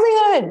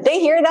livelihood. They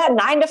hear that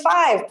 9 to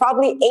 5,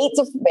 probably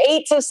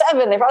 8 to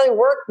 7. They probably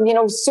work,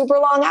 super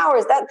long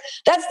hours.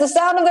 That's the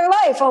sound of their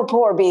life. Oh,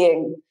 poor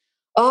being.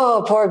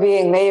 Oh, poor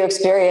being, may you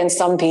experience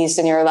some peace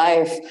in your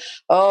life.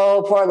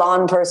 Oh, poor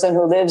lawn person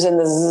who lives in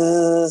the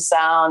zzz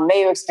sound.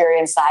 May you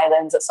experience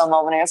silence at some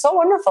moment. And it's so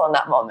wonderful in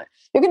that moment.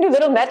 You can do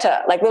little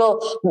metta, like little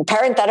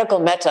parenthetical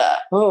metta.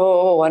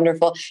 Oh,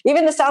 wonderful.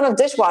 Even the sound of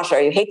dishwasher.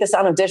 You hate the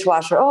sound of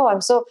dishwasher. I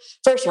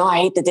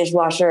hate the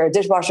dishwasher.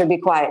 Dishwasher, be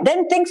quiet.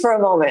 Then think for a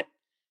moment.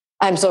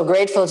 I'm so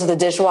grateful to the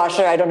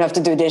dishwasher. I don't have to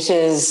do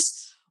dishes.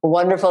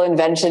 Wonderful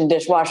invention,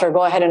 dishwasher.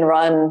 Go ahead and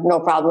run,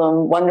 no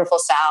problem. Wonderful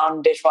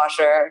sound,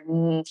 dishwasher.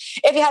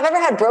 If you have ever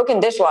had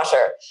broken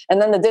dishwasher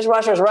and then the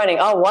dishwasher is running,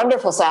 oh,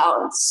 wonderful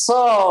sound.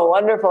 So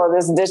wonderful,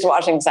 this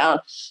dishwashing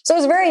sound. So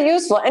it's very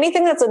useful.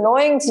 Anything that's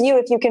annoying to you,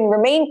 if you can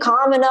remain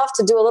calm enough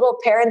to do a little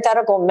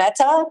parenthetical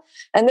metta,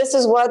 and this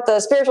is what the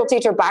spiritual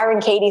teacher Byron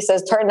Katie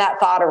says, turn that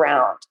thought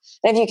around.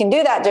 And if you can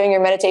do that during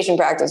your meditation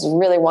practice, it's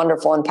really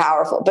wonderful and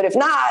powerful. But if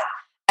not,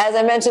 as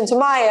I mentioned to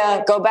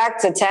Maya, go back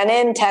to 10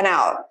 in, 10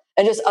 out.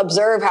 And just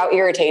observe how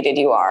irritated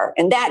you are.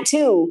 And that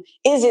too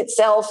is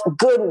itself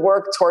good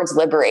work towards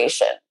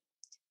liberation.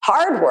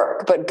 Hard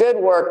work, but good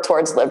work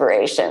towards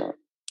liberation.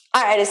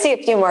 All right, I see a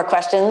few more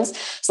questions.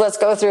 So let's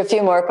go through a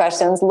few more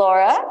questions.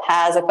 Laura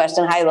has a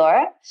question. Hi,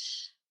 Laura.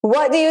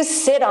 What do you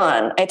sit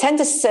on? I tend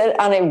to sit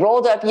on a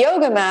rolled up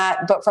yoga mat,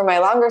 but for my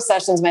longer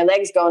sessions, my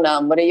legs go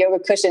numb. Would a yoga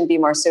cushion be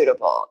more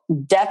suitable?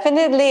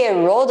 Definitely a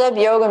rolled up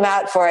yoga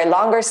mat for a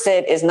longer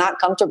sit is not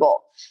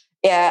comfortable.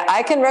 Yeah,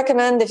 I can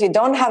recommend if you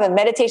don't have a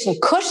meditation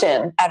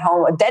cushion at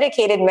home, a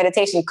dedicated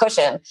meditation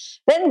cushion,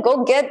 then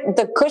go get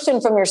the cushion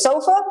from your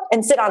sofa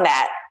and sit on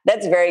that.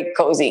 That's very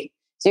cozy.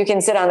 So you can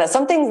sit on that.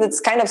 Something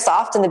that's kind of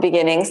soft in the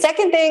beginning.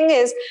 Second thing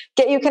is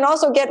you can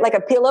also get like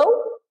a pillow.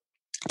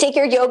 Take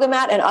your yoga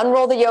mat and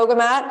unroll the yoga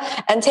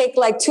mat and take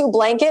like 2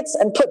 blankets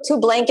and put 2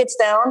 blankets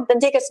down. Then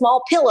take a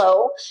small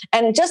pillow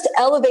and just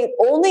elevate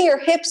only your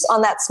hips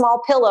on that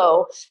small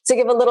pillow to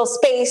give a little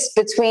space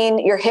between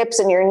your hips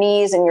and your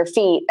knees and your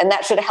feet. And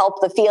that should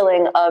help the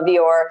feeling of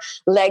your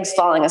legs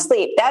falling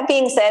asleep. That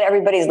being said,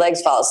 everybody's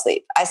legs fall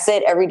asleep. I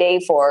sit every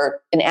day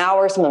for an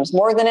hour, sometimes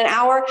more than an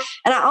hour.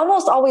 And I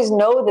almost always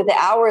know that the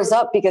hour is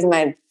up because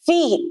my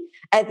feet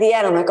at the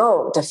end, I'm like,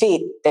 oh, the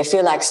feet, they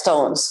feel like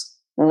stones.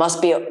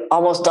 Must be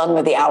almost done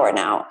with the hour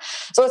now.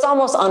 So it's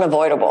almost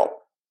unavoidable.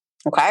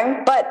 Okay.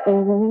 But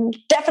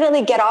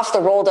definitely get off the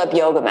rolled up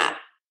yoga mat.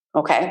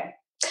 Okay.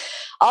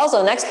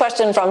 Also, next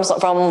question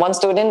from one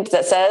student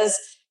that says,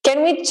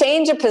 Can we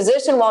change a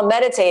position while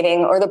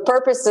meditating, or the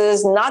purpose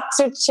is not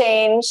to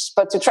change,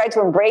 but to try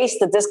to embrace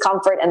the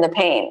discomfort and the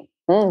pain?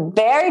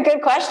 Very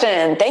good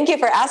question. Thank you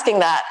for asking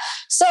that.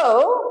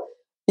 So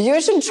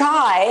you should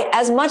try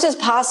as much as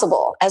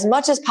possible,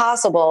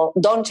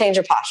 don't change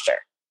your posture.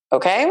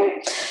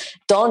 Okay?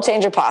 Don't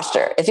change your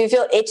posture. If you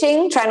feel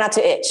itching, try not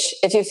to itch.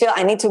 If you feel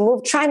I need to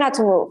move, try not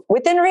to move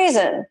within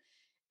reason.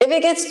 If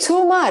it gets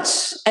too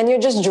much and you're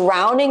just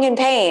drowning in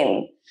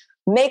pain,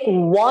 make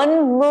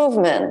one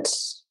movement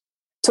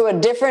to a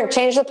different,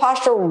 change the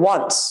posture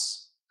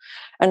once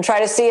and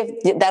try to see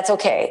if that's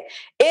okay.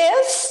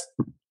 If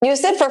you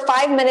sit for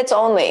 5 minutes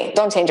only,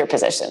 don't change your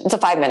position. It's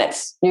 5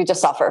 minutes. You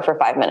just suffer for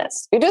 5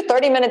 minutes. You do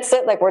 30-minute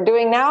sit like we're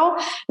doing now,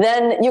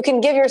 then you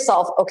can give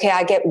yourself, okay,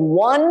 I get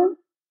one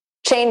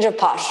change of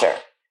posture,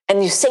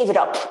 and you save it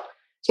up.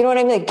 You know what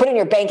I mean? Like put it in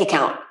your bank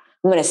account.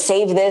 I'm going to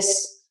save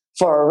this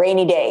for a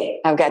rainy day.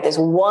 I've got this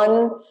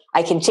one,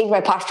 I can change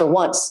my posture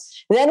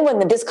once. Then when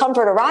the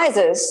discomfort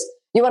arises,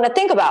 you want to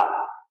think about,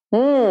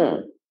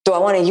 do I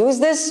want to use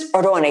this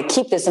or do I want to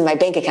keep this in my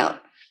bank account?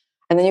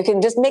 And then you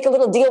can just make a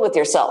little deal with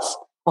yourself.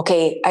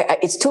 Okay,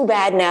 it's too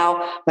bad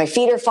now. My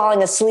feet are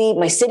falling asleep.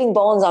 My sitting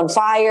bone's on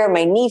fire.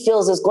 My knee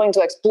feels it's going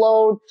to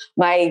explode.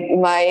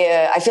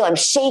 I feel I'm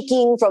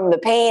shaking from the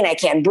pain. I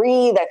can't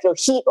breathe. I feel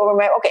heat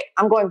over okay,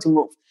 I'm going to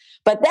move.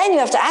 But then you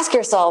have to ask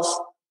yourself,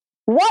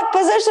 what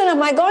position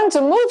am I going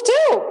to move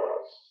to?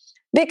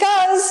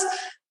 Because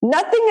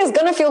nothing is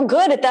going to feel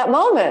good at that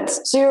moment.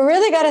 So you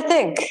really got to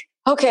think,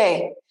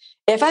 okay,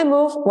 if I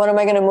move, what am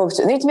I going to move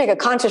to? You need to make a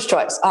conscious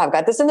choice. Oh, I've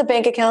got this in the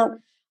bank account.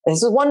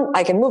 This is one,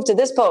 I can move to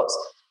this pose.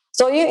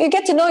 So you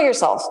get to know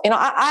yourself. You know,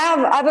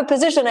 I have a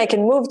position I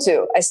can move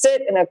to. I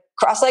sit in a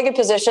cross-legged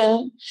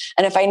position.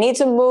 And if I need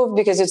to move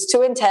because it's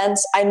too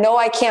intense, I know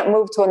I can't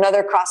move to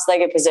another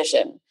cross-legged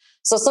position.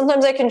 So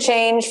sometimes I can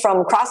change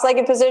from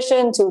cross-legged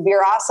position to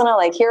virasana,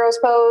 like hero's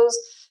pose.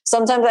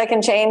 Sometimes I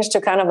can change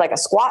to kind of like a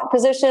squat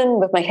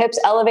position with my hips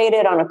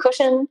elevated on a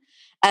cushion.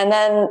 And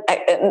then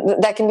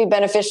that can be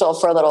beneficial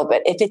for a little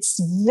bit.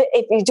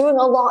 If you're doing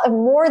a lot,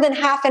 more than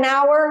half an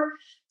hour,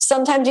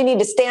 sometimes you need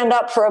to stand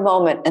up for a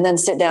moment and then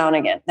sit down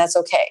again. That's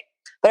okay.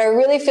 But I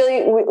really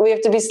feel we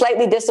have to be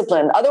slightly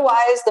disciplined.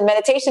 Otherwise, the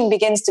meditation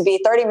begins to be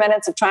 30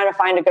 minutes of trying to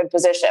find a good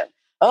position.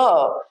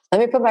 Oh,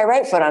 let me put my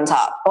right foot on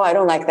top. Oh, I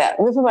don't like that.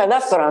 Let me put my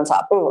left foot on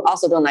top. Oh,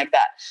 also don't like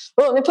that.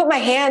 Oh, let me put my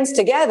hands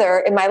together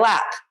in my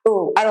lap.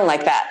 Oh, I don't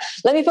like that.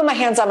 Let me put my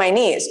hands on my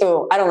knees.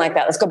 Oh, I don't like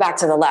that. Let's go back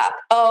to the lap.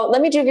 Oh,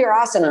 let me do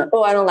virasana.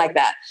 Oh, I don't like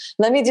that.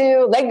 Let me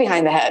do leg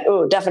behind the head.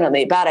 Oh,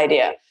 definitely bad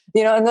idea.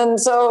 You know, and then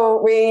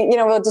so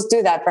we'll just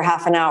do that for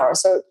half an hour.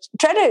 So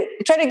try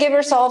to give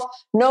yourself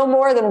no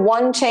more than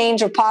one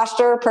change of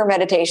posture per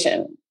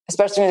meditation,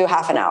 especially when you do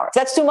half an hour. If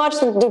that's too much,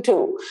 then do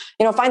two.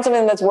 You know, find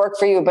something that's worked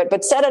for you,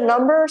 but set a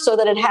number so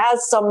that it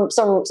has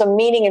some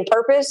meaning and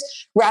purpose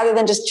rather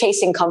than just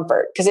chasing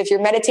comfort. Because if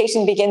your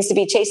meditation begins to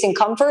be chasing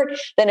comfort,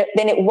 then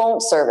it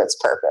won't serve its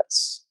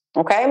purpose.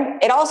 Okay.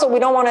 We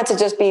don't want it to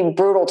just be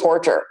brutal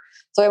torture.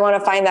 So we want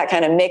to find that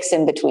kind of mix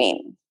in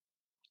between.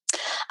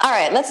 All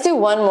right, let's do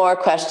one more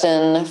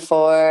question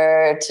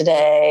for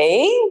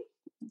today.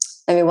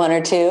 Maybe one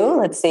or two.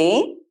 Let's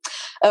see.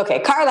 Okay,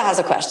 Carla has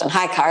a question.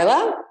 Hi,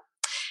 Carla.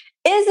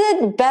 Is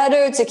it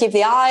better to keep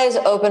the eyes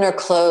open or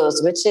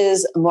closed? Which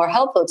is more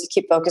helpful to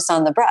keep focus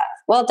on the breath?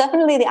 Well,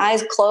 definitely the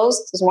eyes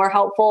closed is more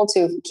helpful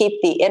to keep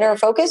the inner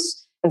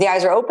focus. If the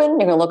eyes are open,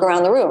 you're going to look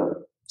around the room.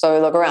 So we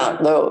look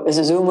around. Oh, is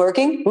the Zoom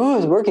working? Ooh,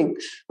 it's working.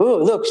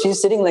 Ooh, look,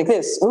 she's sitting like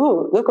this.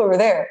 Ooh, look over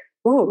there.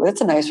 Ooh, that's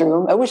a nice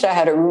room. I wish I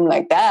had a room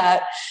like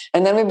that.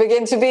 And then we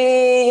begin to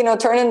be,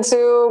 turn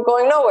into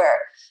going nowhere.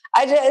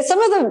 Some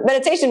of the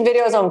meditation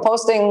videos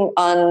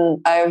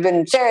I've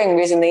been sharing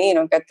recently,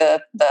 got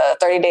the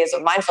 30 days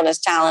of mindfulness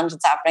challenge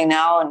that's happening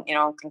now.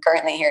 And,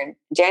 concurrently here in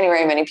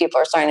January, many people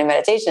are starting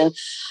meditation.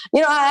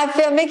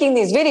 I'm making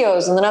these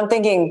videos and then I'm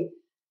thinking,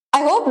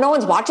 I hope no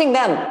one's watching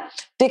them,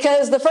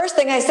 because the first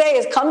thing I say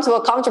is come to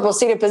a comfortable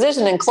seated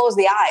position and close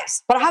the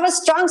eyes. But I have a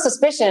strong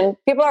suspicion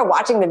people are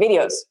watching the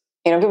videos.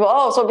 People,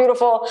 oh, so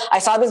beautiful. I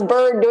saw this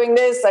bird doing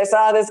this. I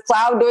saw this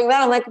cloud doing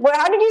that. I'm like, well,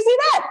 how did you see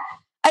that?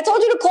 I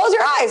told you to close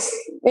your eyes.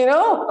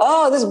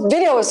 Oh, this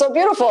video is so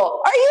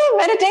beautiful. Are you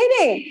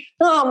meditating?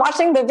 No, I'm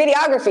watching the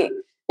videography,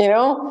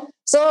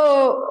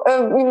 So I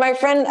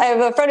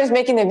have a friend who's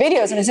making the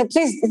videos, and I said,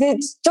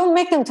 please don't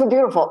make them too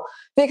beautiful,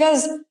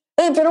 because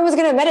then no one's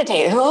going to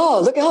meditate.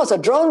 Oh, look, it's a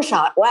drone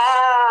shot.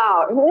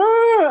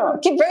 Wow.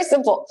 Keep very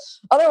simple.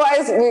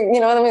 Otherwise,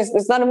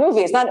 it's not a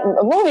movie. It's not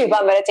a movie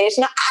about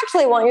meditation. I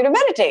actually want you to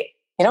meditate.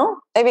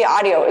 Maybe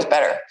audio is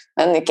better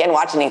and you can't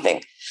watch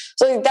anything.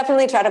 So you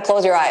definitely try to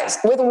close your eyes,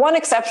 with one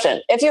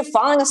exception. If you're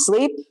falling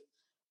asleep,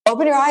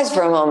 open your eyes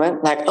for a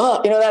moment. Like,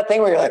 that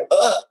thing where you're like,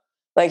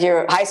 like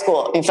you're high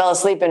school, you fell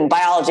asleep in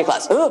biology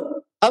class.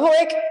 Oh, I'm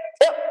awake.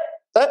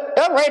 Yep.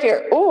 I'm right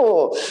here.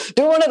 Ooh,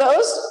 do one of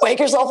those. Wake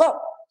yourself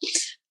up.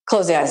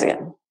 Close the eyes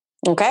again.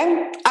 Okay.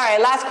 All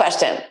right. Last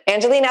question.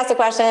 Angelina asked a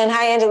question.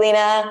 Hi,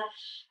 Angelina.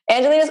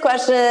 Angelina's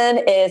question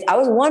is, I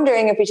was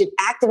wondering if we should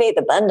activate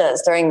the bandhas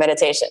during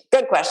meditation.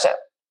 Good question.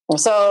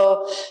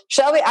 So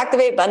shall we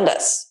activate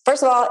bandhas?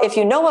 First of all, if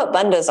you know what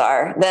bandhas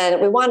are, then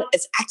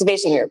it's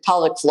activation of your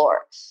pelvic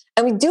floor.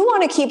 And we do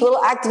want to keep a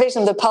little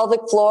activation of the pelvic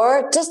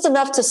floor, just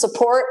enough to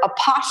support a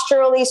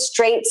posturally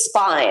straight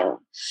spine,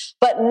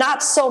 but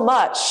not so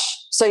much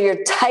so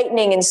you're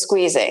tightening and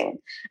squeezing.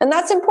 And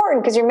that's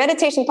important because your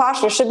meditation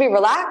posture should be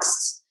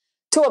relaxed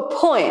to a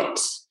point.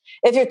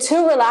 If you're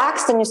too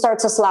relaxed and you start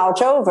to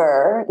slouch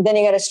over, then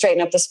you got to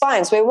straighten up the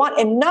spine. So we want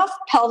enough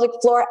pelvic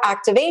floor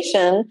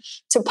activation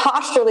to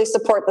posturally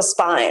support the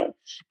spine.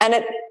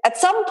 And at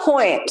some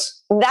point,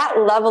 that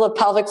level of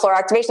pelvic floor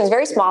activation is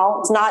very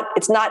small.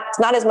 It's not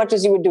as much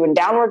as you would do in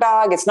downward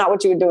dog. It's not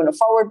what you would do in a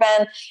forward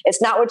bend.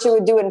 It's not what you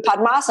would do in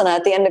Padmasana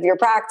at the end of your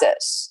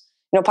practice.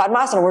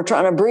 Padmasana, we're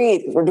trying to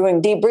breathe. We're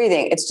doing deep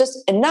breathing. It's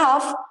just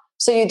enough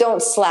so you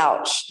don't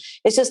slouch.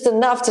 It's just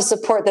enough to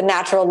support the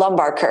natural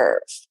lumbar curve.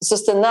 It's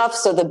just enough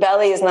so the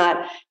belly is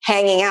not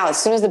hanging out. As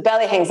soon as the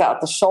belly hangs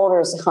out, the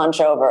shoulders hunch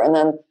over, and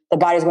then the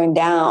body's going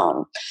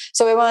down.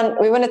 So we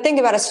want to think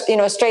about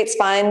a straight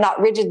spine,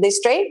 not rigidly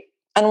straight.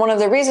 And one of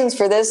the reasons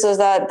for this is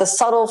that the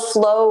subtle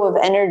flow of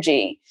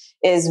energy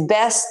is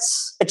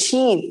best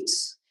achieved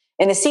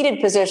in a seated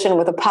position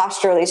with a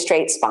posturally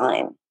straight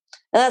spine.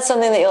 And that's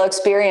something that you'll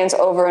experience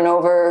over and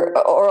over,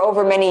 or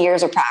over many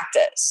years of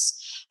practice.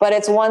 But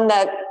it's one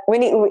that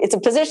it's a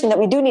position that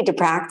we do need to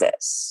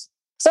practice.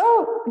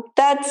 So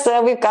that's,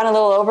 we've gone a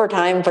little over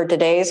time for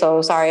today,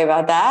 so sorry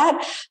about that.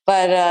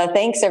 But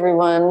thanks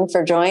everyone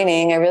for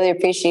joining. I really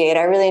appreciate it.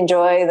 I really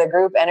enjoy the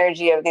group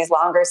energy of these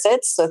longer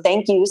sits. So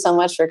thank you so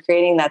much for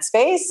creating that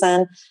space.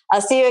 And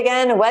I'll see you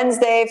again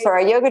Wednesday for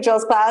our yoga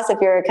drills class if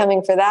you're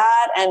coming for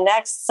that. And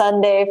next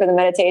Sunday for the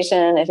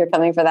meditation if you're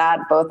coming for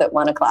that, both at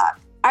 1:00.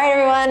 All right,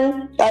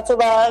 everyone. Lots of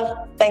love.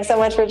 Thanks so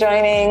much for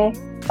joining.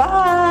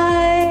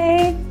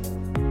 Bye.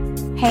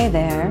 Hey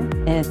there,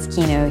 it's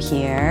Kino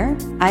here.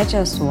 I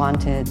just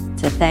wanted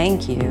to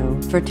thank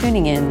you for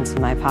tuning in to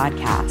my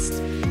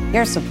podcast.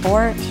 Your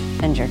support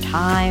and your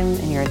time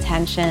and your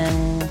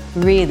attention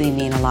really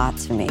mean a lot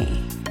to me.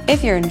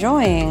 If you're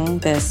enjoying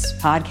this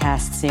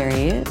podcast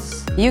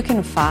series, you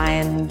can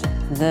find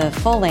the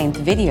full-length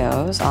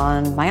videos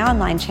on my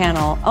online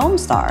channel,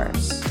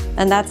 OmStars,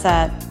 and that's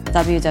at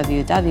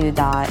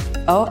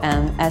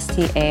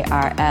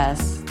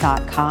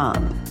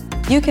www.omstars.com.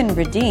 You can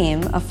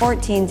redeem a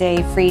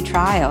 14-day free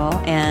trial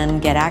and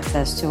get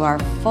access to our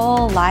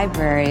full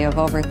library of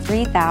over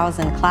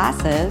 3,000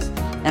 classes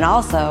and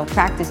also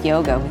practice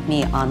yoga with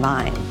me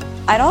online.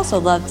 I'd also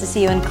love to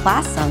see you in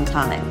class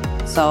sometime.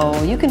 So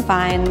you can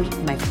find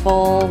my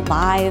full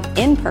live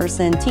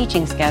in-person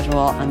teaching schedule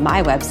on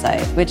my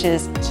website, which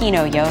is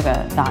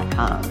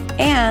kinoyoga.com.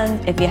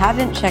 And if you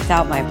haven't checked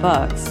out my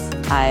books,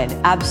 I'd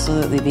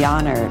absolutely be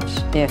honored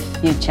if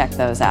you'd check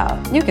those out.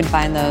 You can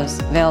find those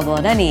available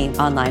at any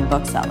online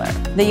bookseller.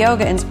 The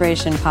Yoga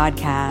Inspiration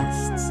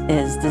Podcast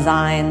is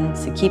designed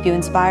to keep you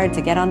inspired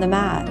to get on the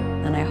mat.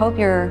 And I hope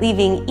you're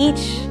leaving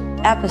each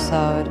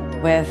episode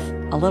with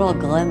a little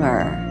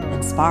glimmer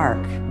and spark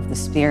of the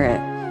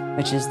spirit,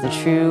 which is the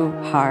true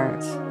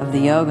heart of the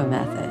yoga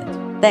method.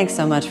 Thanks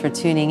so much for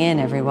tuning in,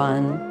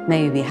 everyone.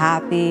 May you be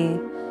happy.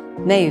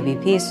 May you be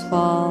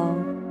peaceful.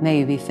 May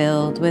you be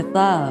filled with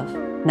love.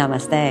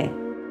 Namaste.